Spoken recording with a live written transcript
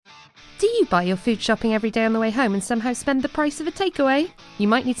Do you buy your food shopping every day on the way home and somehow spend the price of a takeaway? You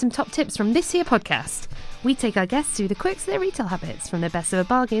might need some top tips from this here podcast. We take our guests through the quirks of their retail habits, from their best ever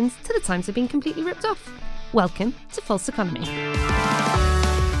bargains to the times they've been completely ripped off. Welcome to False Economy.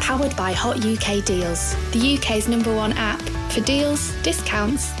 Powered by Hot UK Deals, the UK's #1 app for deals,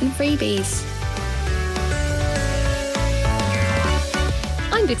 discounts and freebies.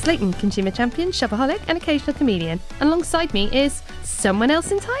 I'm Vic Slayton, consumer champion, shopaholic and occasional comedian. And alongside me is someone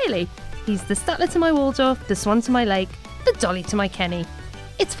else entirely. He's the Statler to my Waldorf, the Swan to my Lake, the Dolly to my Kenny.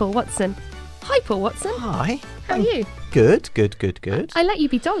 It's Paul Watson. Hi, Paul Watson. Hi. How are you? Good. I let you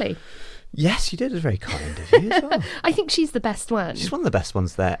be Dolly. Yes, you did. It was very kind of you as well. I think she's the best one. She's one of the best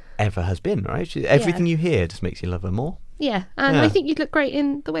ones there ever has been, right? Everything you hear just makes you love her more. Yeah, and I think you'd look great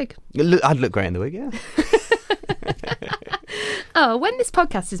in the wig. I'd look great in the wig, yeah. Oh, when this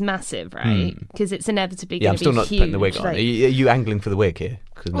podcast is massive, right? Because it's inevitably going to be huge. I'm still not putting the wig on. Are you angling for the wig here?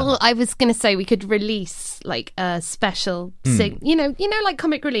 Well, I was going to say we could release like a special sing. You know, like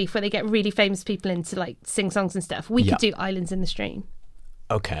Comic Relief, where they get really famous people in to like sing songs and stuff. We could do Islands in the Stream.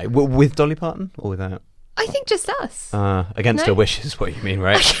 Okay, well, with Dolly Parton or without? I think just us. Against her wishes, what you mean,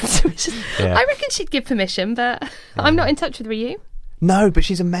 right? Against her wishes. Yeah. I reckon she'd give permission, but I'm not in touch with her. Are you? No, but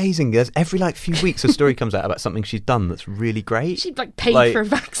she's amazing. There's every few weeks a story comes out about something she's done that's really great. She'd paid for a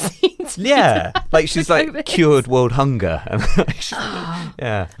vaccine. Yeah, she's cured world hunger.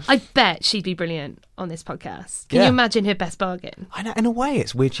 Yeah. I bet she'd be brilliant on this podcast. Can you imagine her best bargain? I know. In a way,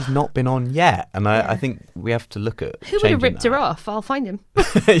 it's weird she's not been on yet, and I think we have to look at who would have ripped her off. I'll find him.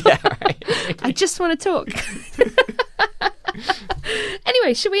 Yeah, right. I just want to talk.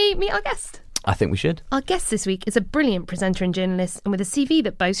 Anyway, should we meet our guest? I think we should. Our guest this week is a brilliant presenter and journalist, and with a CV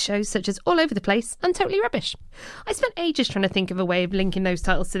that boasts shows such as All Over the Place and Totally Rubbish. I spent ages trying to think of a way of linking those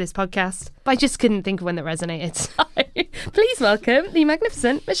titles to this podcast, but I just couldn't think of one that resonated. Please welcome the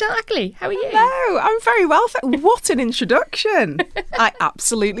magnificent Michelle Ackerley. How are you? Hello, I'm very well. What an introduction. I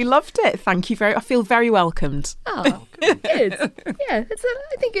absolutely loved it. Thank you I feel very welcomed. Oh, good. Yeah,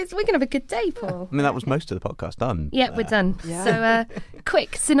 I think we're going to have a good day, Paul. I mean, that was most of the podcast done. Yeah, we're done. Yeah. So,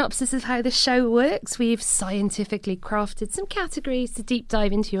 quick synopsis of how the show works. We've scientifically crafted some categories to deep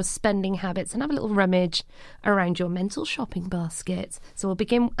dive into your spending habits and have a little rummage around your mental shopping basket. So we'll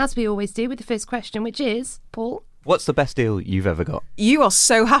begin, as we always do, with the first question, which is, Paul, what's the best deal you've ever got? You are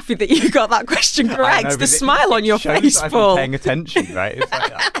so happy that you got that question correct. Know, the smile on your face, Paul. I'm paying attention, right?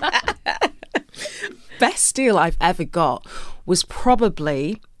 Best deal I've ever got was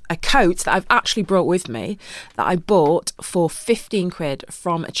probably a coat that I've actually brought with me that I bought for 15 quid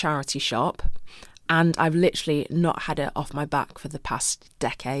from a charity shop, and I've literally not had it off my back for the past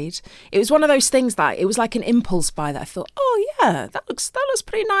decade. It was one of those things that it was like an impulse buy that I thought, oh yeah, that looks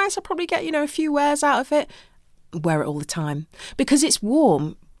pretty nice. I'll probably get, a few wears out of it. Wear it all the time because it's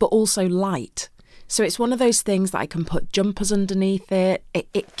warm but also light. So it's one of those things that I can put jumpers underneath it.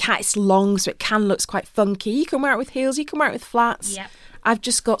 It's long, so it can look quite funky. You can wear it with heels, you can wear it with flats. Yep. I've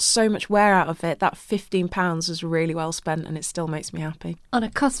just got so much wear out of it. That £15 was really well spent, and it still makes me happy. On a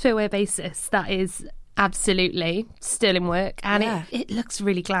cost per wear basis, that is absolutely still in work, and it looks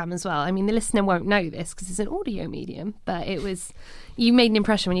really glam as well. I mean, the listener won't know this because it's an audio medium, but you made an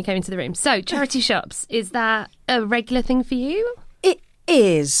impression when you came into the room. So, charity shops, is that a regular thing for you? It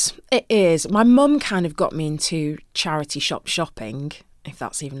is. My mum kind of got me into charity shop shopping, if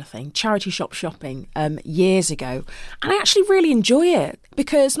that's even a thing, charity shop shopping years ago. And I actually really enjoy it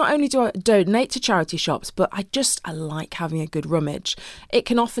because not only do I donate to charity shops, but I like having a good rummage. It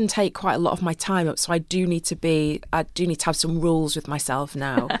can often take quite a lot of my time up, so I do need to have some rules with myself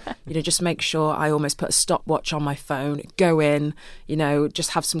now. Just make sure I almost put a stopwatch on my phone, go in,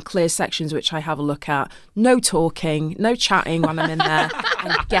 just have some clear sections which I have a look at. No talking, no chatting when I'm in there,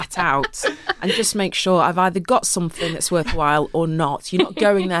 and get out. And just make sure I've either got something that's worthwhile or not. You're not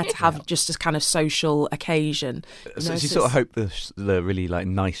going there to have just a kind of social occasion. So you sort of hope the really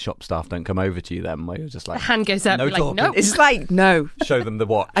nice shop staff don't come over to you then, where you're just like, the hand goes up, no you're like, no. It's like, no. Show them the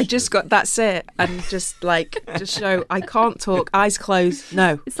watch. I just got, that's it. And just show, I can't talk, eyes closed,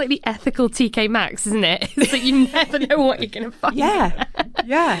 no. It's like the ethical TK Maxx, isn't it? It's like you never know what you're going to find. Yeah.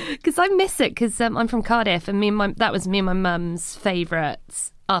 Because I miss it, because I'm from Cardiff, and that was me and my mum's favourite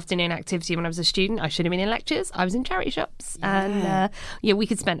afternoon activity when I was a student. I should have been in lectures. I was in charity shops. Yeah. And we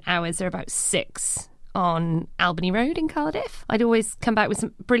could spend hours. There were about 6 on Albany Road in Cardiff. I'd always come back with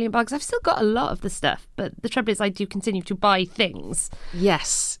some brilliant bags. I've still got a lot of the stuff, but the trouble is I do continue to buy things.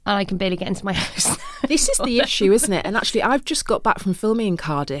 Yes. And I can barely get into my house. This is the issue, isn't it? And actually, I've just got back from filming in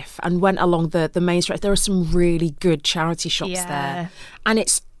Cardiff and went along the main street. There are some really good charity shops there. And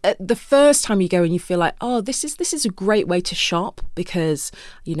it's the first time you go and you feel like, oh, this is a great way to shop because,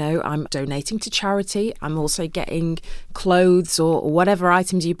 you know, I'm donating to charity. I'm also getting clothes or whatever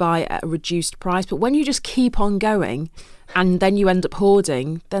items you buy at a reduced price. But when you just keep on going and then you end up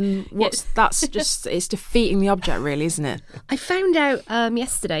hoarding, then that's just, it's defeating the object really, isn't it? I found out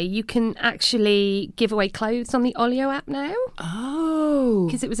yesterday you can actually give away clothes on the Olio app now. Oh.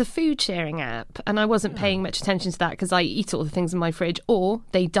 Because it was a food sharing app and I wasn't paying much attention to that because I eat all the things in my fridge or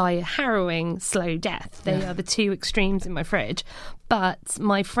they die a harrowing slow death. They are the two extremes in my fridge. But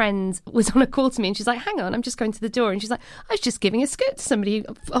my friend was on a call to me and she's like, hang on, I'm just going to the door. And she's like, I was just giving a skirt to somebody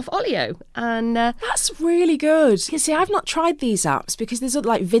off Olio. And that's really good. You see, I've not tried these apps because there's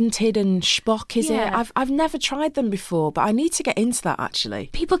like Vinted and Spock, is it? I've never tried them before, but I need to get into that actually.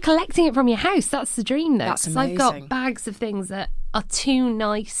 People collecting it from your house, that's the dream though. That's 'cause amazing. I've got bags of things that are too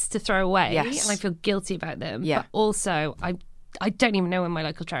nice to throw away and I feel guilty about them. Yeah. But also, I don't even know where my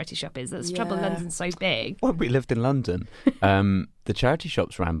local charity shop is. That's the trouble. London's so big. When we lived in London, the charity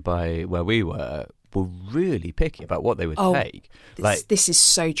shops ran by where we were really picky about what they would take. This is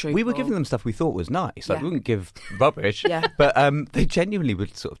so true. We were giving them stuff we thought was nice. Like we wouldn't give rubbish. But they genuinely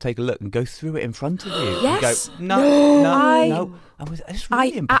would sort of take a look and go through it in front of you. Yes. And go, no. It's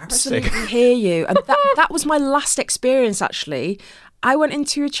really I embarrassing. absolutely hear you. And that was my last experience, actually. I went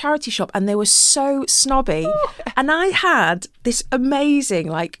into a charity shop and they were so snobby. And I had this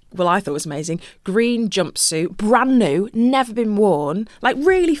amazing, I thought it was amazing, green jumpsuit, brand new, never been worn,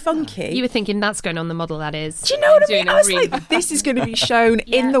 really funky. You were thinking that's going on the model, that is. Do you know what I mean? I was like, this is going to be shown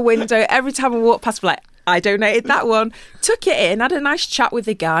in the window every time I walk past. I'm like, I donated that one. Took it in, had a nice chat with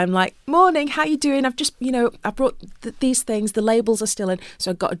the guy. I'm like, morning, how you doing? I've just, I brought these things. The labels are still in.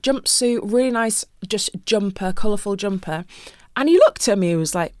 So I got a jumpsuit, really nice, just jumper, colourful jumper. And he looked at me and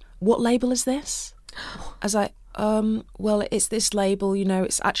was like, what label is this? I was like, well, it's this label,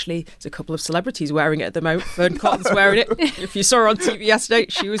 it's a couple of celebrities wearing it at the moment. Fern Cotton's wearing it. If you saw her on TV yesterday,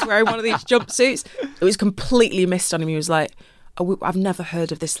 she was wearing one of these jumpsuits. It was completely missed on him. He was like, I've never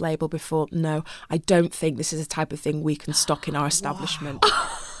heard of this label before. No, I don't think this is the type of thing we can stock in our establishment.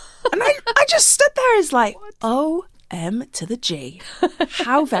 And I just stood there as like, O-M to the G.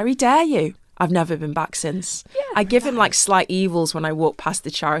 How very dare you? I've never been back since. Yeah, I give him slight evils when I walk past the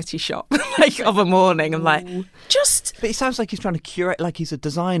charity shop of a morning. I'm like, But he sounds like he's trying to curate, like he's a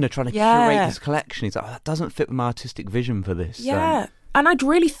designer trying to curate his collection. He's like, that doesn't fit with my artistic vision for this. Yeah. And I'd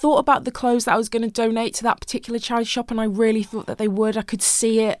really thought about the clothes that I was going to donate to that particular charity shop, and I really thought that they would. I could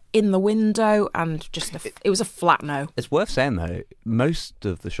see it in the window, and it was a flat no. It's worth saying, though, most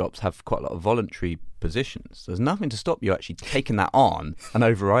of the shops have quite a lot of voluntary positions. There's nothing to stop you actually taking that on and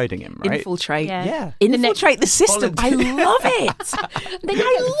overriding him, right? Infiltrate. Yeah. Infiltrate the system. I love it.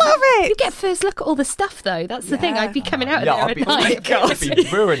 I love it. You get first look at all the stuff, though. That's the thing. I'd be coming out of there at night. It'd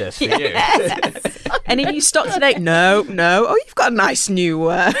be ruinous for you. Any new stock today? No. Oh, you've got a nice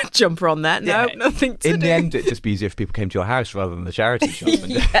new jumper on there. No, nothing to do. In the end, it'd just be easier if people came to your house rather than the charity shop.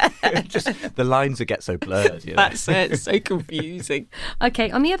 Just the lines would get so blurred. That's it. It's so confusing. Okay,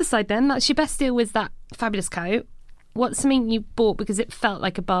 on the other side then, that's your best deal was that fabulous coat. What's something you bought because it felt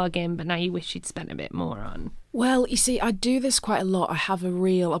like a bargain, but now you wish you'd spent a bit more on? Well, you see, I do this quite a lot. I have a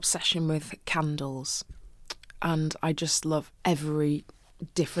real obsession with candles, and I just love every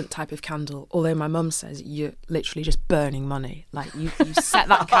different type of candle. Although my mum says you're literally just burning money. Like you set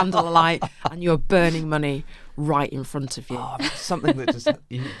that candle alight and you're burning money right in front of you. It's something that just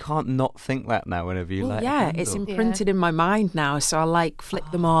you can't not think that now whenever you light a candle. It's imprinted in my mind now. So I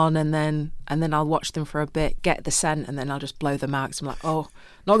flick them on and then I'll watch them for a bit, get the scent, and then I'll just blow them out. Because I'm like, not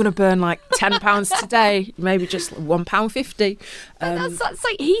going to burn £10 today. Maybe just £1.50. That's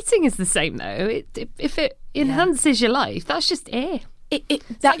like heating is the same though. If it enhances your life, that's just air. When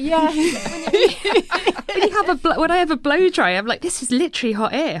you have when I have a blow dry, I'm like, this is literally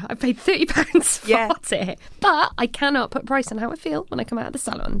hot air. I paid £30 for hot air, but I cannot put a price on how I feel when I come out of the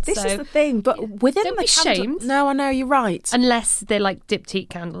salon. This is the thing, but within don't the be candle, shamed. No, I know you're right. Unless they're like diptyque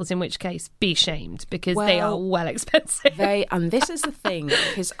candles, in which case be shamed because they are well expensive. And this is the thing,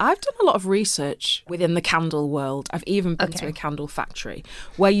 because I've done a lot of research within the candle world. I've even been to a candle factory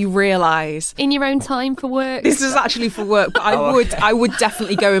where you realise in your own time for work. This is actually for work, but I would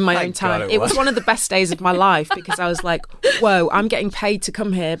definitely go in my own time. It was one of the best days of my life because I was like, whoa, I'm getting paid to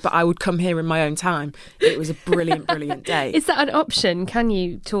come here, but I would come here in my own time. It was a brilliant day. Is that an option? Can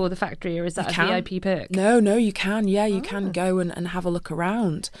you tour the factory, or is that a VIP perk? No, you can. Yeah, you can go and have a look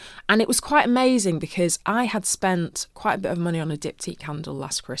around. And it was quite amazing because I had spent quite a bit of money on a diptyque candle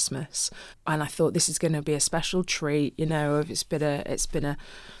last Christmas, and I thought this is going to be a special treat. It's been a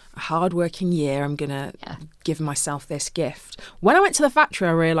a hard-working year. I'm going to give myself this gift. When I went to the factory,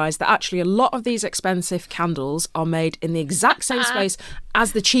 I realised that actually a lot of these expensive candles are made in the exact same space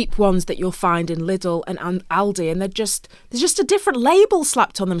as the cheap ones that you'll find in Lidl and Aldi, and there's just a different label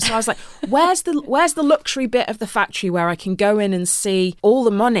slapped on them. So I was like, where's the luxury bit of the factory where I can go in and see all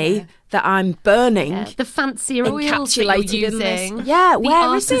the money that I'm burning? Yeah, the fancier oils that you're using. Yeah, the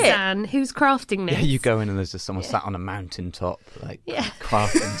where is it? artisan who's crafting this. Yeah, you go in and there's just someone sat on a mountaintop, like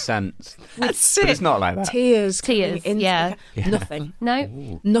crafting scents. That's But it. it's not like that. Tears. Tears, coming into yeah. Nothing.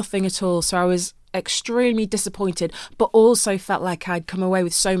 No. Nothing at all. So I was extremely disappointed, but also felt like I'd come away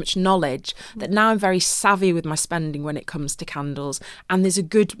with so much knowledge that now I'm very savvy with my spending when it comes to candles. And there's a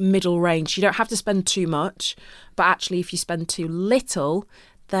good middle range. You don't have to spend too much, but actually if you spend too little,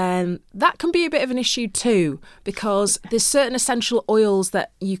 then that can be a bit of an issue too, because there's certain essential oils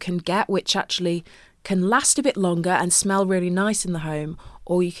that you can get which actually can last a bit longer and smell really nice in the home,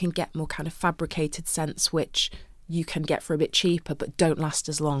 or you can get more kind of fabricated scents which you can get for a bit cheaper but don't last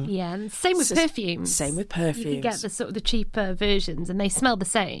as long. Yeah, and same with perfumes. Same with perfumes. You can get the sort of the cheaper versions and they smell the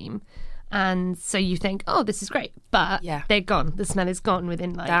same. And so you think, oh, this is great. But they're gone. The smell is gone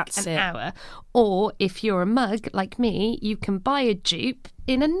within an hour. Or if you're a mug like me, you can buy a dupe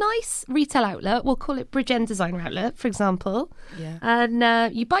in a nice retail outlet. We'll call it Bridgend Designer Outlet, for example. Yeah.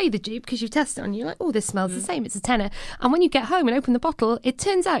 And you buy the dupe because you've tested it on. You're like, oh, this smells the same. It's a tenner. And when you get home and open the bottle, it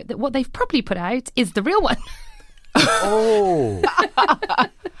turns out that what they've probably put out is the real one. Oh.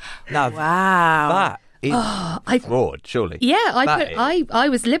 Now, Wow. that is fraud, surely. Yeah, That I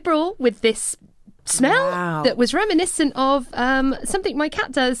was liberal with this smell that was reminiscent of something my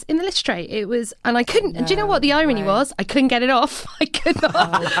cat does in the list tray. It was, and I couldn't. And do you know what the irony was? I couldn't get it off. I could not.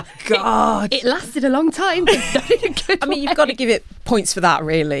 Oh, God. It lasted a long time. But not in a good I mean, way. you've got to give it points for that,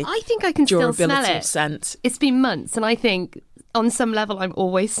 really. I think I can still smell Durability it. of scent. It's been months, and I think on some level I'm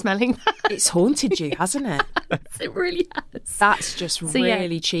always smelling that. It's haunted you, hasn't it? It really has. That's just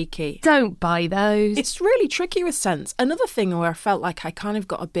really cheeky. Don't buy those. It's really tricky with scents. Another thing where I felt like I kind of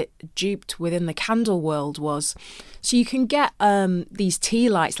got a bit duped within the candle world was, so you can get these tea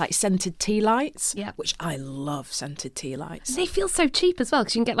lights, like scented tea lights, which I love scented tea lights. They feel so cheap as well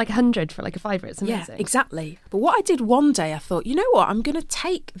because you can get like 100 for like a £5. It's amazing. Yeah, exactly. But what I did one day, I thought, you know what? I'm going to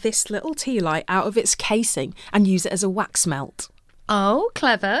take this little tea light out of its casing and use it as a wax melt. Oh,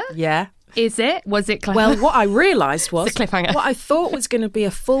 clever. Yeah. Is it? Was it clever? Well, what I realised was It's a cliffhanger. what I thought was going to be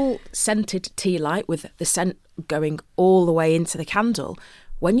a full scented tea light with the scent going all the way into the candle.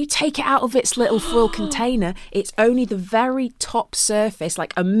 When you take it out of its little foil container, it's only the very top surface,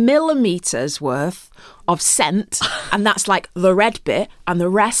 like a millimetre's worth of scent, and that's like the red bit, and the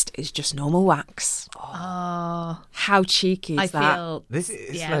rest is just normal wax. Oh, how cheeky is that? Feel This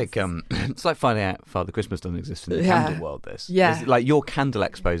is like it's like finding out Father Christmas doesn't exist in the Yeah. candle world. This Yeah. like your candle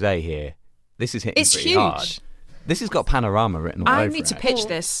expose here. This is hitting It's pretty huge. hard. This has got panorama written all I over need to it. pitch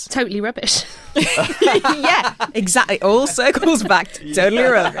this. totally rubbish. Yeah, exactly. All circles back to totally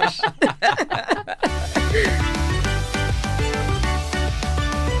rubbish.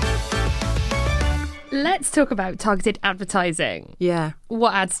 Let's talk about targeted advertising. Yeah.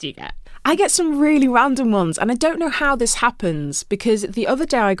 What ads do you get? I get some really random ones, and I don't know how this happens because the other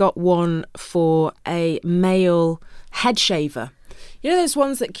day I got one for a male head shaver. You know those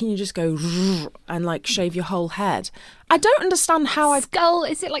ones that can you just go and like shave your whole head? I don't understand how I've... Skull,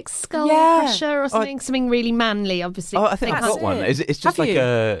 is it like skull Yeah. pressure or something? Something really manly, obviously. Oh, I think I've That's got one. it. It's just Have like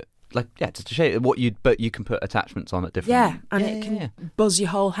you? just to shave but you can put attachments on at different. Yeah, and it can buzz your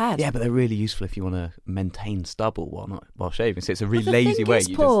whole head. Yeah, but they're really useful if you want to maintain stubble while shaving. So it's a really The lazy thing way. is,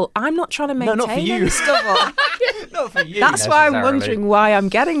 Paul, I'm not trying to maintain not for you. any stubble. Not for you. That's why I'm necessarily. wondering why I'm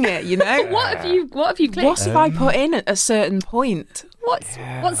getting it, you know? What have you clicked? What have I put in at a certain point?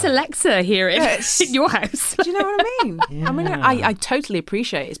 What's Alexa hearing in your house? Do you know what I mean? I mean, I totally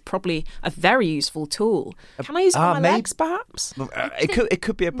appreciate it's probably a very useful tool. Can I use it on my maybe- legs, perhaps? It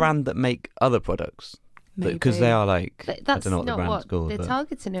could be a brand that make other products because they are like But I that's don't know what the not brand's what called. they're but-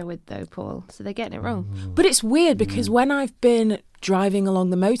 targeting it with, though, Paul. So they're getting it wrong. But it's weird because when I've been driving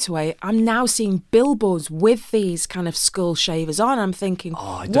along the motorway, I'm now seeing billboards with these kind of skull shavers on. I'm thinking,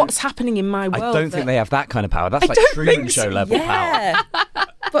 what's happening in my world? I don't think they have that kind of power. That's like don't Truman think Show so. level power. Yeah.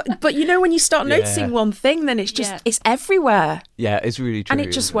 But you know when you start noticing one thing, then it's just it's everywhere. Yeah, it's really true. And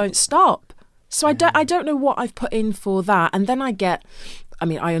it just won't stop. So I don't know what I've put in for that. And then I get, I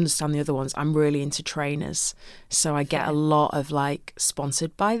mean, I understand the other ones. I'm really into trainers. So I get a lot of like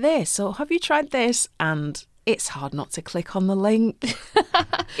sponsored by this or have you tried this? And it's hard not to click on the link.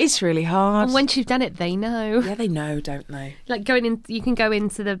 It's really hard. And once you've done it, they know. Yeah, they know, don't they? Like you can go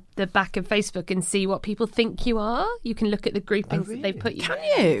into the back of Facebook and see what people think you are. You can look at the groupings that they've put you Can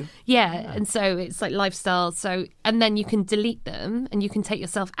in. you? Yeah, and so it's like lifestyle. So, and then you can delete them and you can take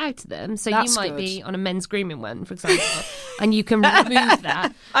yourself out of them. So That's you might good. be on a men's grooming one, for example, and you can remove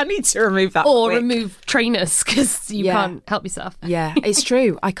that. I need to remove that. Or quick. remove trainers because you Yeah. can't help yourself. Yeah, it's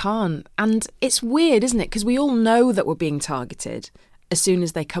true. I can't. And it's weird, isn't it? Because we all know that we're being targeted as soon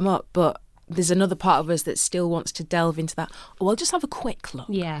as they come up, but there's another part of us that still wants to delve into that. Oh, I'll just have a quick look.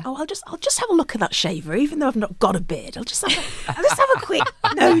 Yeah. Oh, I'll just have a look at that shaver, even though I've not got a beard. I'll just have a quick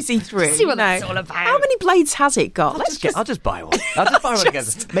nosy through. See what that's all about. How many blades has it got? I'll just buy one. I'll just buy one again.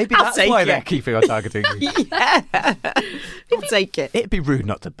 Maybe I'll that's take why it. they're keeping on targeting me. I'll take it. It'd be rude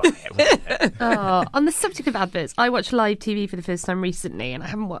not to buy it. Wouldn't it? Oh, on the subject of adverts, I watched live TV for the first time recently, and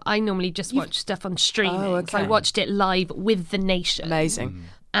I normally just watch stuff on streaming. Oh, So I okay. watched it live with The Nation. Amazing.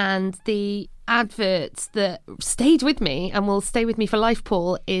 And the adverts that stayed with me and will stay with me for life,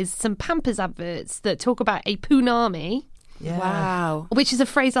 Paul, is some Pampers adverts that talk about a poonami, Wow. which is a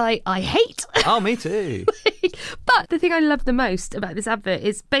phrase I hate. Oh, me too. But the thing I love the most about this advert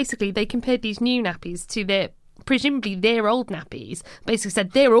is basically they compared these new nappies to presumably their old nappies. Basically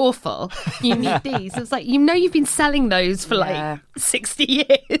said, they're awful. You need these. It's like, you've been selling those for Yeah. like 60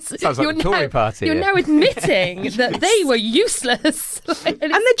 years. Sounds like a Tory party. You're now admitting that they were useless. And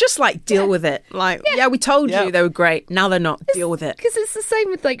they're just like, deal with it. Like, yeah, we told you they were great. Now they're not. Deal with it. Because it's the same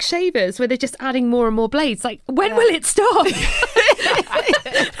with like shavers where they're just adding more and more blades. Like, when will it stop?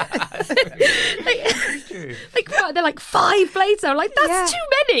 They're like 5 blades now. Like, that's too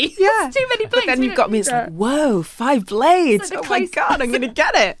many. That's too many blades. But then you've got me, it's like, whoa, 5 blades. It's like Oh the my close- God, I'm going to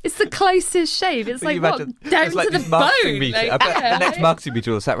get it. It's the closest shave. It's Can you like, what, imagine? down It's like to the this marketing bone. meeting. Like, I bet yeah, the next like- marketing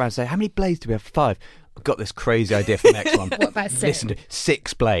meeting will sit around and say, how many blades do we have? 5. I've got this crazy idea for the next one. What about 6? Listen to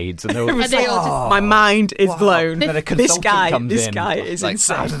 6 blades. And they're all And they all just My mind is blown. Then a This consultant guy comes in, is like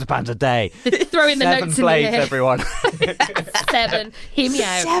insane. £1,000 a day. throw in the 7 notes blades, in the everyone. 7. Hear me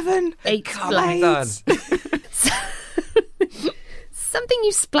out. 7 8 blades. Done. Something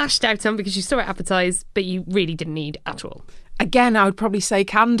you splashed out on because you saw it advertised, but you really didn't need at all. Again, I would probably say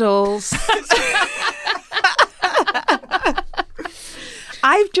candles.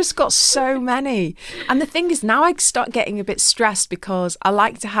 I've just got so many. And the thing is, now I start getting a bit stressed because I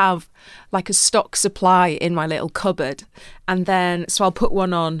like to have like a stock supply in my little cupboard. And then, so I'll put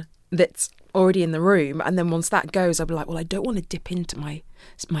one on that's already in the room. And then once that goes, I'll be like, well, I don't want to dip into my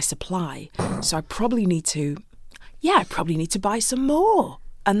supply. So I probably need to buy some more.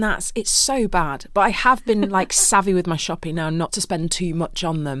 And it's so bad. But I have been like savvy with my shopping now not to spend too much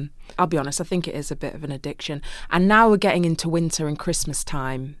on them. I'll be honest, I think it is a bit of an addiction. And now we're getting into winter and Christmas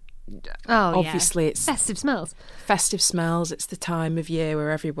time. Oh, Obviously, it's festive smells. festive smells. It's the time of year where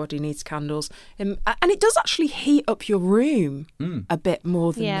everybody needs candles. And it does actually heat up your room a bit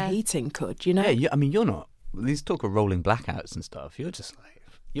more than the heating could, you know? Yeah, I mean, you're not. These talk of rolling blackouts and stuff. You're just like,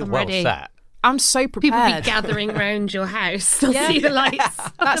 you're I'm well ready. set. I'm so People prepared. be gathering around your house. They'll Yeah. see the lights.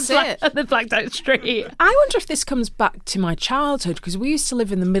 That's it. On the blacked out street. I wonder if this comes back to my childhood because we used to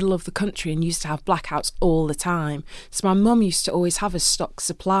live in the middle of the country and used to have blackouts all the time. So my mum used to always have a stock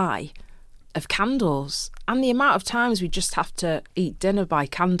supply of candles. And the amount of times we just have to eat dinner by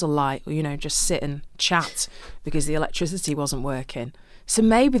candlelight or, just sit and chat because the electricity wasn't working. So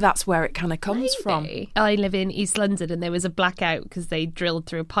maybe that's where it kind of comes from. I live in East London and there was a blackout because they drilled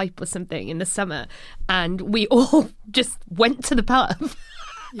through a pipe or something in the summer and we all just went to the pub.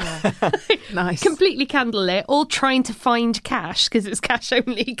 Yeah. Nice. Completely candlelit, all trying to find cash because it was cash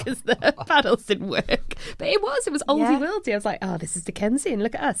only because the paddles didn't work. But it was oldie worldy. I was like, oh, this is Dickensian.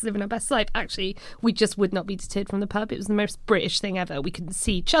 Look at us living our best life. Actually, we just would not be deterred from the pub. It was the most British thing ever. We couldn't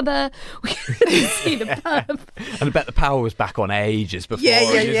see each other. We couldn't see the pub. And I bet the power was back on ages before. Yeah,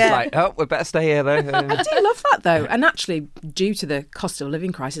 and you're yeah. just like, oh, we better stay here though. I do love that though. And actually, due to the cost of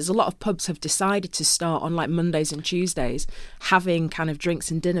living crisis, a lot of pubs have decided to start on like Mondays and Tuesdays having kind of drinks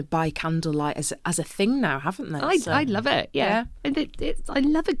and dinner by candlelight as a thing now, haven't they? I love it. Yeah, and I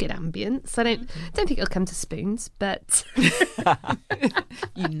love a good ambience. I don't think it'll come to spoons, but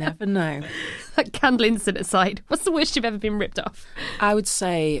You never know. that candle incident aside, what's the worst you've ever been ripped off? I would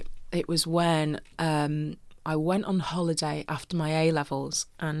say it was when I went on holiday after my A-levels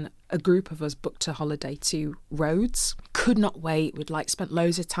and a group of us booked a holiday to Rhodes. Could not wait. We'd spent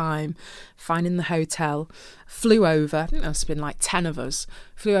loads of time finding the hotel. Flew over. I think there must have been 10 of us.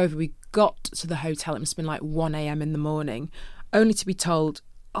 Flew over. We got to the hotel. It must have been 1 a.m. in the morning, only to be told,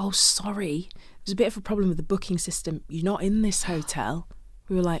 oh, sorry, there's a bit of a problem with the booking system. You're not in this hotel.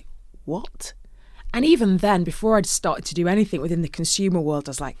 We were like, what? And even then, before I'd started to do anything within the consumer world,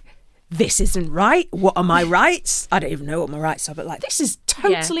 I was like, this isn't right. What are my rights? I don't even know what my rights are, but like, this is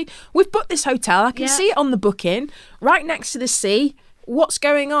totally... Yeah. We've booked this hotel. I can see it on the booking, right next to the sea. What's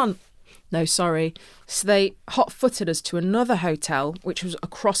going on? No, sorry. So they hot-footed us to another hotel, which was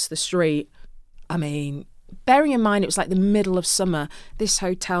across the street. I mean, bearing in mind it was like the middle of summer, this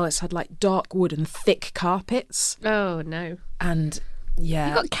hotel has had like dark wood and thick carpets. Oh, no. And yeah.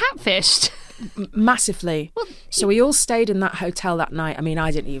 You got catfished. Massively. Well, so we all stayed in that hotel that night. I mean, I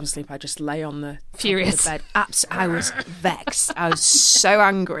didn't even sleep. I just lay on the furious bed. I was vexed. I was so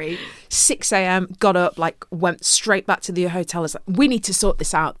angry. 6 a.m. got up, like went straight back to the hotel. I was like, we need to sort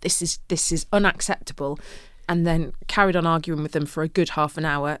this out. This is unacceptable. And then carried on arguing with them for a good half an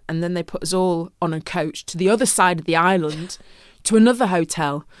hour. And then they put us all on a coach to the other side of the island to another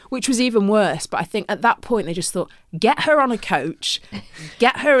hotel, which was even worse. But I think at that point they just thought, get her on a coach,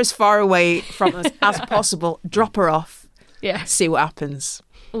 get her as far away from us as possible, drop her off, see what happens.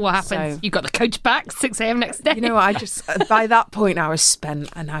 What happens? So, you got the coach back 6 a.m. next day. You know what? I just by that point I was spent,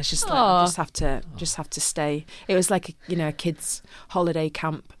 and I was just like, I just have to stay. It was like a kids' holiday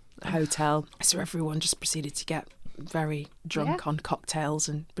camp hotel, so everyone just proceeded to get very drunk on cocktails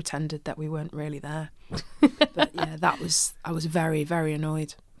and pretended that we weren't really there. But yeah, I was very, very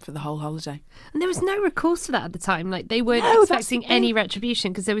annoyed for the whole holiday. And there was no recourse to that at the time. Like, they weren't expecting any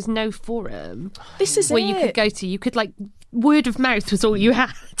retribution because there was no forum. This is where you could go to. You could, like, word of mouth was all you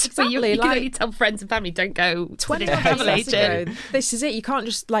had. Exactly. So you could only tell friends and family, don't go 20 years ago. This is it. You can't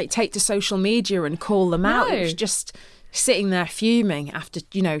just like take to social media and call them out. It was just sitting there fuming after,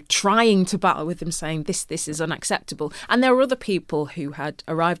 trying to battle with them, saying this is unacceptable. And there were other people who had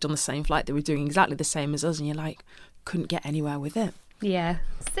arrived on the same flight. They were doing exactly the same as us, and you're like, couldn't get anywhere with it. Yeah.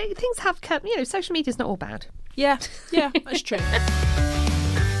 So things have come, social media's not all bad. Yeah, that's true.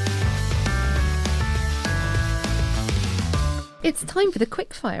 It's time for the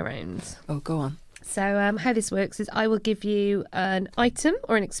quickfire round. Oh, go on. So how this works is I will give you an item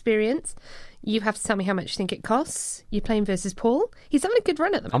or an experience. You have to tell me how much you think it costs. You're playing versus Paul. He's having a good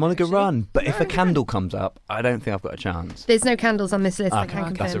run at the moment. I'm on a good run, but if a candle comes up, I don't think I've got a chance. There's no candles on this list. I Okay,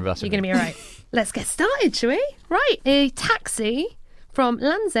 can that's confirm. a You're going to be all right. Let's get started, shall we? Right. A taxi from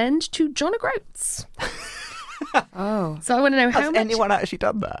Land's End to John O'Groats. Oh. So I want to know how Has much... anyone actually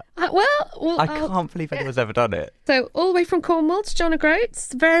done that? Well, I can't believe anyone's ever done it. So all the way from Cornwall to John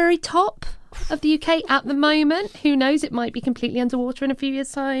O'Groats, very top of the UK at the moment. Who knows? It might be completely underwater in a few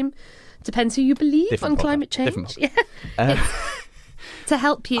years' time. Depends who you believe Different on podcast. climate change. Yeah. To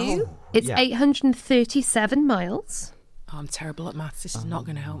help you, it's 837 miles. Oh, I'm terrible at maths. This is not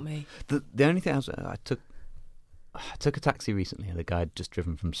going to help me. The only thing I took a taxi recently, and the guy had just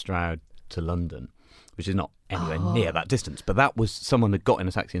driven from Stroud to London, which is not anywhere near that distance. But that was someone that got in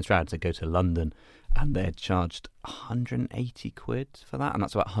a taxi in Stroud to go to London, and they had charged 180 quid for that, and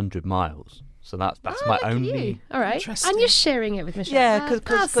that's about 100 miles. So that's my only... All right. And you're sharing it with Michelle. Yeah,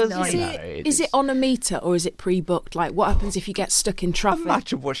 because is it on a meter or is it pre-booked? Like, what happens if you get stuck in traffic?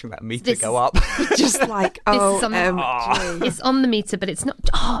 Imagine watching that meter go up. Just like, it's on the meter, but it's not...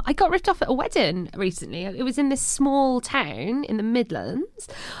 Oh, I got ripped off at a wedding recently. It was in this small town in the Midlands,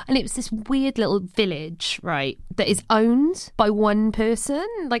 and it was this weird little village, right, that is owned by one person,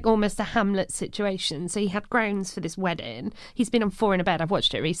 like almost a Hamlet situation. So he had grounds for this wedding. He's been on 4 in a Bed. I've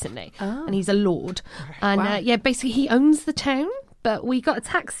watched it recently. And he's a lord. And basically he owns the town. But we got a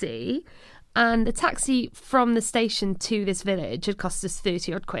taxi, and the taxi from the station to this village had cost us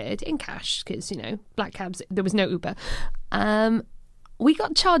 30 odd quid in cash because, black cabs, there was no Uber. We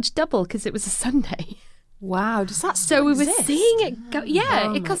got charged double because it was a Sunday. Wow, does that so we exist? were seeing it go.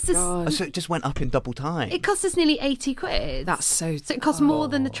 Yeah, it cost us. So it just went up in double time. It cost us nearly 80 quid. That's so it cost more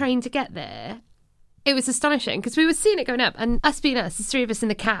than the train to get there. It was astonishing because we were seeing it going up, and us being us, the 3 of us in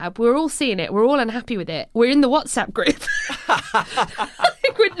the cab, we're all seeing it. We're all unhappy with it. We're in the WhatsApp group.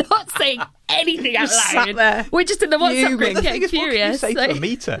 We're not saying anything out loud. We're just in the WhatsApp group getting furious. What can you say to a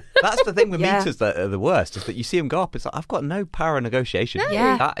meter? That's the thing with meters that are the worst, is that you see them go up. It's like, I've got no power of negotiation. No.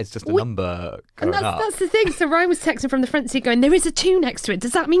 Yeah. That is just a number going and up. That's the thing. So Ryan was texting from the front seat going, there is a 2 next to it.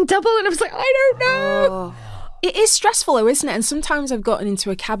 Does that mean double? And I was like, I don't know. Oh. It is stressful though, isn't it? And sometimes I've gotten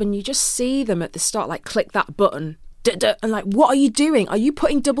into a cab and you just see them at the start, like click that button. And like, what are you doing? Are you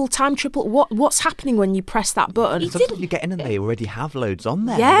putting double time, triple? What's happening when you press that button? Sometimes you get in and they already have loads on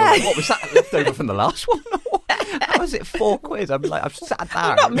there. Yeah. Like, what was that left over from the last one? How is it 4 quid? I'm like, I've sat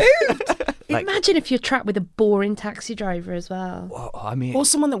down. I've not moved. Imagine if you're trapped with a boring taxi driver as well. Well, I mean, or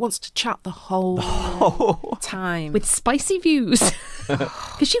someone that wants to chat the whole time with spicy views,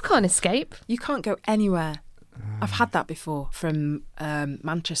 because you can't escape. You can't go anywhere. I've had that before from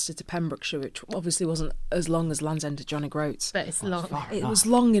Manchester to Pembrokeshire, which obviously wasn't as long as Land's End to John O'Groats. But it's long. It was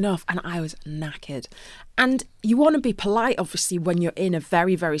long enough, and I was knackered. And you want to be polite, obviously, when you're in a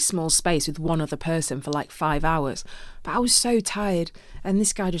very, very small space with one other person for like 5 hours. But I was so tired, and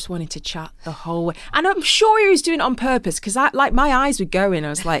this guy just wanted to chat the whole way. And I'm sure he was doing it on purpose, because my eyes were going. I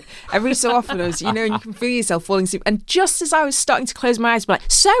was like, every so often, and you can feel yourself falling asleep. And just as I was starting to close my eyes, I'd be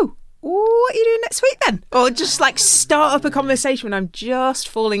like, so, what are you doing next week then? Or just like start up a conversation when I'm just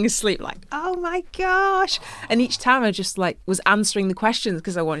falling asleep, like, oh my gosh. And each time I just like was answering the questions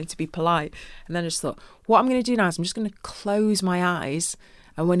because I wanted to be polite. And then I just thought, what I'm going to do now is I'm just going to close my eyes.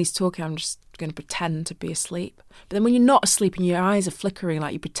 And when he's talking, I'm just going to pretend to be asleep. But then when you're not asleep and your eyes are flickering,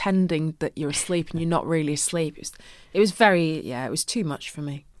 like you're pretending that you're asleep and you're not really asleep, it was too much for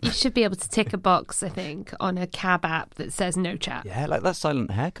me. You should be able to tick a box, I think, on a cab app that says no chat. Yeah, like that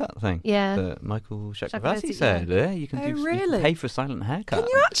silent haircut thing. Yeah. That Michael Chakravarty Chakravarty said. Yeah, you can Oh, you really? can pay for a silent haircut. Can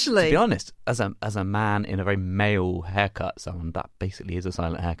you actually? To be honest, as a man in a very male haircut salon, that basically is a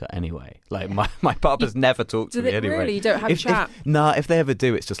silent haircut anyway. Like my barber's never talked to me anyway. Really? You don't have chat? If they ever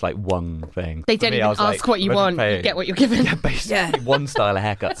do, it's just like one thing. They don't even ask what you want. You get what you're given. Yeah, basically one style of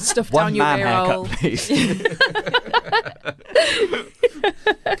haircut. Stuff one down your man ear haircut, hole. please.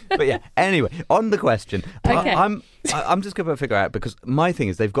 But yeah, anyway, on the question, Okay. I'm just going to figure out, because my thing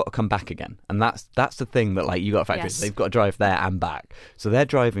is they've got to come back again, and that's the thing that like you got to factor in. Yes. They've got to drive there and back, so they're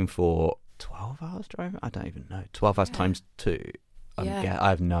driving for 12 hours driving. I don't even know. 12 hours times 2. Yeah. I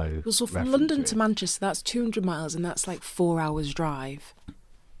have no. Well, so from reference London really. to Manchester, that's 200 miles, and that's like 4 hours drive.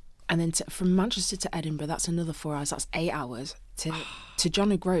 And then from Manchester to Edinburgh, that's another 4 hours. That's 8 hours. To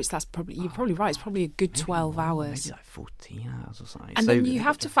John O'Groats, that's you're probably right. It's probably a good 12 hours. Maybe like 14 hours or something. And So then you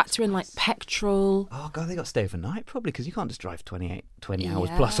have to factor in like petrol. Oh god, they got to stay overnight probably, because you can't just drive 20 hours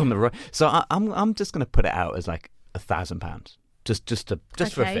plus on the road. So I'm just going to put it out as like £1,000, just for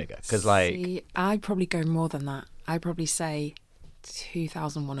a figure, because like See, I'd probably go more than that. I'd probably say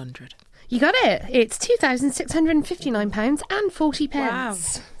 2,100. You got it. It's £2,659.40. Wow.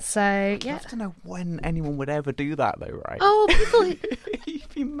 So, I yeah. have to know when anyone would ever do that though, right? Oh,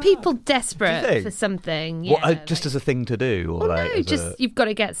 You'd be mad. people Do you desperate think? for something. What, Yeah, just as a thing to do, or well, like no, as just you've got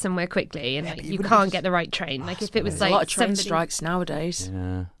to get somewhere quickly, and like, but you you wouldn't can't just- get the right train. Like if it was There's There's like a lot of train somebody- strikes nowadays.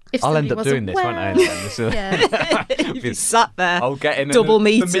 Yeah. If I'll end somebody up doing wasn't this, won't I? Yeah. You'd be sat there. I'll get in Double and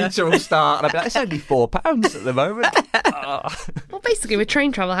meter. The meter will start, and I'll be like, it's only £4 at the moment. Well, basically, with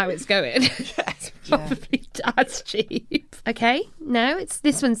train travel, how it's going, it's probably as cheap. Okay, no,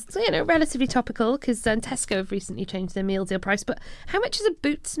 this one's relatively topical because Tesco have recently changed their meal deal price. But how much is a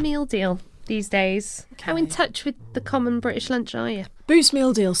Boots meal deal these days? How in touch with the common British lunch are you? Boots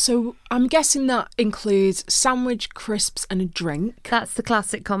meal deal. So I'm guessing that includes sandwich, crisps, and a drink. That's the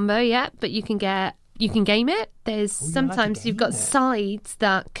classic combo, yeah. But you can game it. There's sometimes you've got sides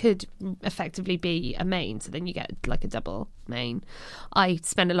that could effectively be a main, so then you get like a double main. I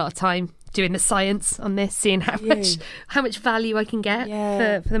spend a lot of time doing the science on this, seeing how much value I can get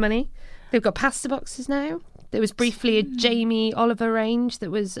for the money. They've got pasta boxes now. There was briefly a Jamie Oliver range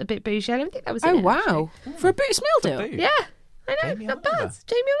that was a bit bougie. I don't think that was. Oh it, wow! For a Boots meal deal. Yeah, I know, Jamie not Oliver. bad.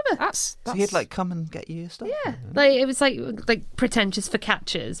 Jamie Oliver. That's So he'd like come and get you your stuff. Yeah, like it was like pretentious for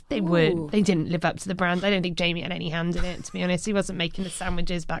catchers. They didn't live up to the brand. I don't think Jamie had any hand in it, to be honest. He wasn't making the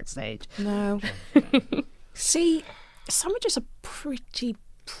sandwiches backstage. No. See, sandwiches are pretty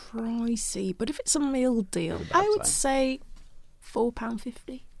pricey, but if it's a meal deal, I would say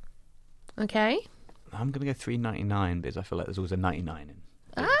 £4.50. Okay. I'm going to go $3.99 because I feel like there's always a 99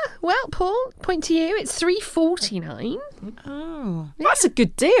 in. Well, Paul, point to you. It's $3.49. Oh, that's a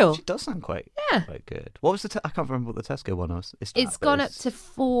good deal. It does sound quite Yeah. good. What was I can't remember what the Tesco one was. It's gone up to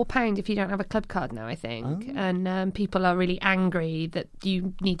 £4 if you don't have a club card now, I think. Oh. And people are really angry that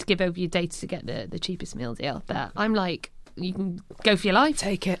you need to give over your data to get the cheapest meal deal. But I'm like, you can go for your life.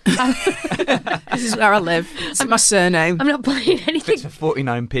 Take it. This is where I live. It's my surname. I'm not buying anything. It's for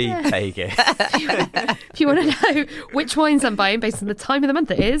 49p. Take it. If you want to know which wines I'm buying based on the time of the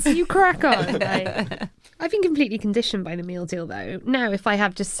month it is, you crack on. Like, I've been completely conditioned by the meal deal, though. Now, if I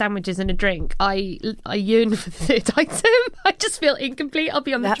have just sandwiches and a drink, I yearn for the third item. I just feel incomplete. I'll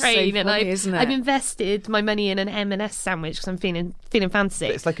be on the That's so train and funny, isn't it? I've invested my money in an M&S sandwich because I'm feeling fancy.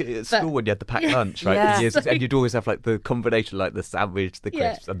 It's like at school when you had the packed lunch, right? Yeah. And you'd always have like the combination, like the sandwich, the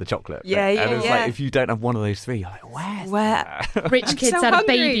crisps, and the chocolate. Yeah, And yeah, it was yeah. like if you don't have one of those three, you're like, where's Where? Rich kids so had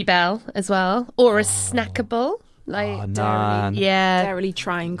hungry. a Baby Bell as well, or a snackable. Like, Oh, naan. yeah. Dairy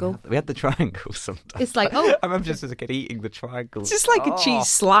triangle. We had the triangles sometimes. It's like, oh. I remember just as a kid eating the triangles. It's just like a cheese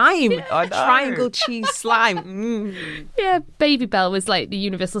slime. I know. Triangle cheese slime. Mm. Yeah, Baby Bell was like the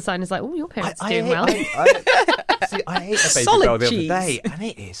universal sign. Is like, oh, your parents are doing well. See, I ate a baby Solid girl the cheese. other day, and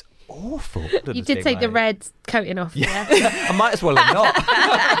it is awful. You did take the red coating off. Yeah. I might as well have not.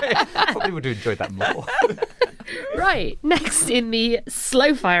 Probably would have enjoyed that more. Right. Next in the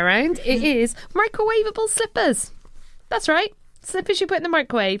slow fire round, it is microwavable slippers. That's right. Slippers you put in the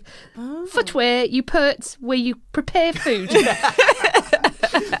microwave. Footwear you put where you prepare food.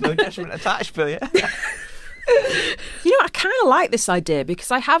 No judgment attached, Bill. Yeah. You know, I kind of like this idea because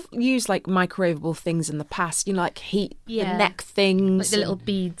I have used like microwavable things in the past. You know, like heat the neck things, like the little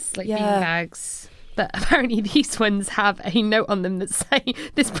beads, like bean Yeah. bags. But apparently these ones have a note on them that say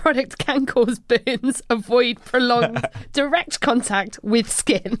this product can cause burns. Avoid prolonged direct contact with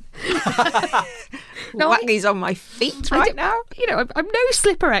skin. Whack these on my feet right now. You know, I'm no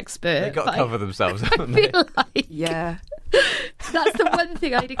slipper expert. They've got to but cover themselves, I haven't they? feel like Yeah. that's the one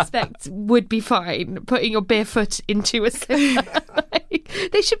thing I'd expect would be fine, putting your bare foot into a slipper.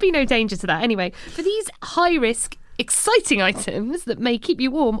 There should be no danger to that. Anyway, for these high-risk, exciting items that may keep you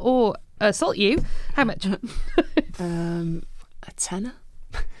warm or assault you, how much? A tenner.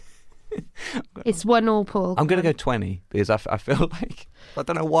 It's 1-1, Paul. I'm going to go 20 because I feel like, I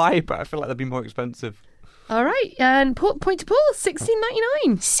don't know why, but I feel like they'd be more expensive. All right, and point to Paul,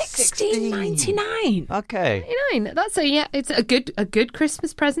 $16.99. $16.99. Okay. $16.99. That's it's a good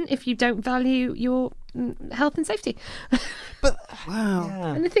Christmas present if you don't value your health and safety. But Wow.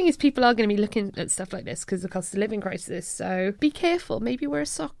 yeah. And the thing is, people are going to be looking at stuff like this because of the cost of living crisis. So be careful. Maybe wear a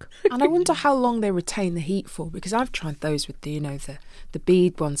sock. And I wonder how long they retain the heat for, because I've tried those with the, you know, the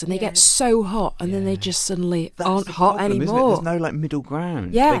bead ones, and they get so hot, and then they just suddenly That's aren't the hot problem, isn't it? anymore. There's no like middle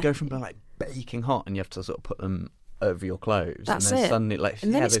ground. Yeah. They go from like baking hot, and you have to sort of put them over your clothes. That's and then it. Suddenly, like,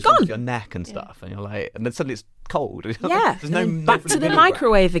 And then it's they've gone to gone. your neck and stuff, and you're like, and then suddenly it's cold. Yeah, There's no and then back to the middle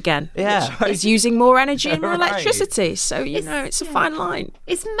microwave again. Yeah. which is using more energy and more Right. electricity. So you know, it's a fine line.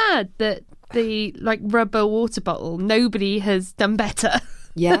 It's mad that the rubber water bottle, nobody has done better.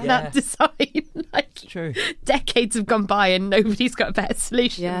 Yeah. than that design. True. Decades have gone by and nobody's got a better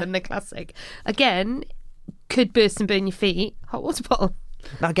solution Yeah. than the classic. Again, could burst and burn your feet. Hot water bottle.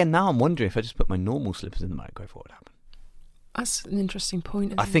 Now I'm wondering if I just put my normal slippers in the microwave, what would happen? That's an interesting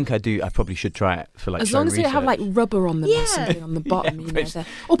point. I think I do. I probably should try it for like. as long as they have like rubber on them Yeah. or something on the bottom, Yeah, you know. but- there.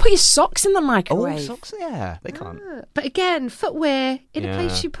 Or put your socks in the microwave. socks. Yeah, they can't. But again, footwear in a Yeah.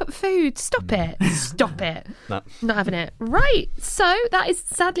 place you put food. Stop it. Stop it. No. Not having it. Right. So that is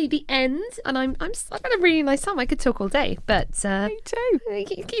sadly the end. And I've had a really nice time. I could talk all day, but Me too.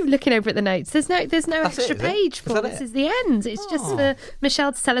 keep looking over at the notes. There's no That's extra it, is it? page Is for that this. it? Is the end. It's just for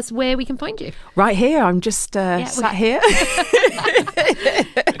Michelle to tell us where we can find you. Right here, I'm just sat here.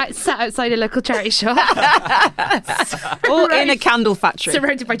 Sat outside a local charity shop, or in a candle factory.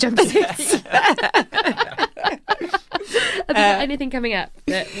 surrounded by jumpsuits. Have you got anything coming up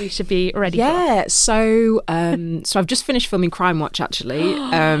that we should be ready for? Yeah, so I've just finished filming Crime Watch actually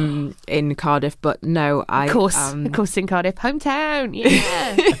in Cardiff, but no, Of course, in Cardiff, hometown.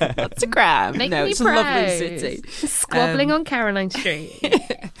 Yeah, That's a crime. make no, me it's proud. a lovely city. Squabbling on Caroline Street.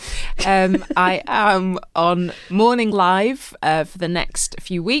 I am on Morning Live for the next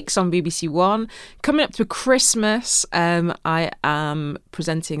few weeks on BBC One. Coming up to Christmas, I am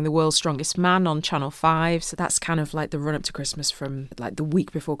presenting The World's Strongest Man on Channel 5. So that's kind of like the run up to Christmas, from like the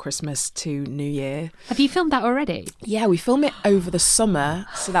week before Christmas to New Year. Have you filmed that already? Yeah, we film it over the summer.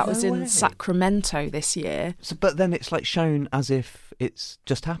 So that was No in way. Sacramento this year. So, but then it's like shown as if it's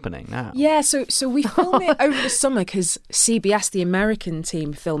just happening now. Yeah, so we film it over the summer because CBS, the American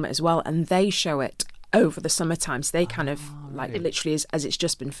team, film it as well, and they show it over the summertime. So they kind of like literally as it's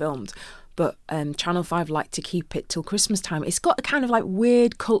just been filmed. But Channel 5 like to keep it till Christmas time. It's got a kind of like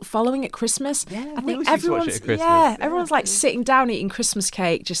weird cult following at Christmas. Yeah, I we think always used to watch it at Christmas. Yeah, everyone's like sitting down eating Christmas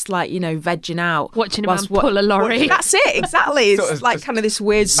cake, just like, you know, vegging out. Watching a man pull a lorry. That's it, exactly. It's Sort of like just kind of this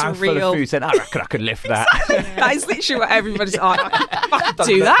weird, Mouthful of surreal. food, said, I reckon I could lift that. That is literally what everybody's like. I can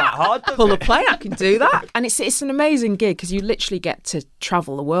Doesn't do look that. that hard, does Pull a it? plane, I can do that. And it's an amazing gig because you literally get to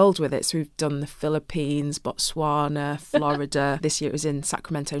travel the world with it. So we've done the Philippines, Botswana, Florida. This year it was in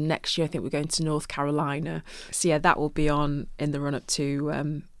Sacramento. Next year I think we're going to North Carolina. So yeah, that will be on in the run up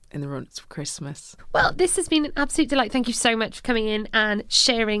to Christmas. Well, this has been an absolute delight. Thank you so much for coming in and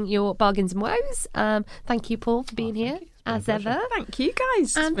sharing your bargains and woes. Thank you, Paul, for being here, as ever. Thank you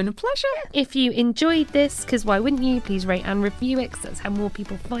guys. It's been a pleasure. If you enjoyed this, because why wouldn't you, please rate and review it, because that's how more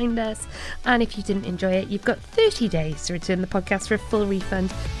people find us. And if you didn't enjoy it, you've got 30 days to return the podcast for a full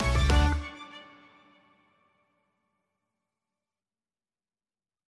refund.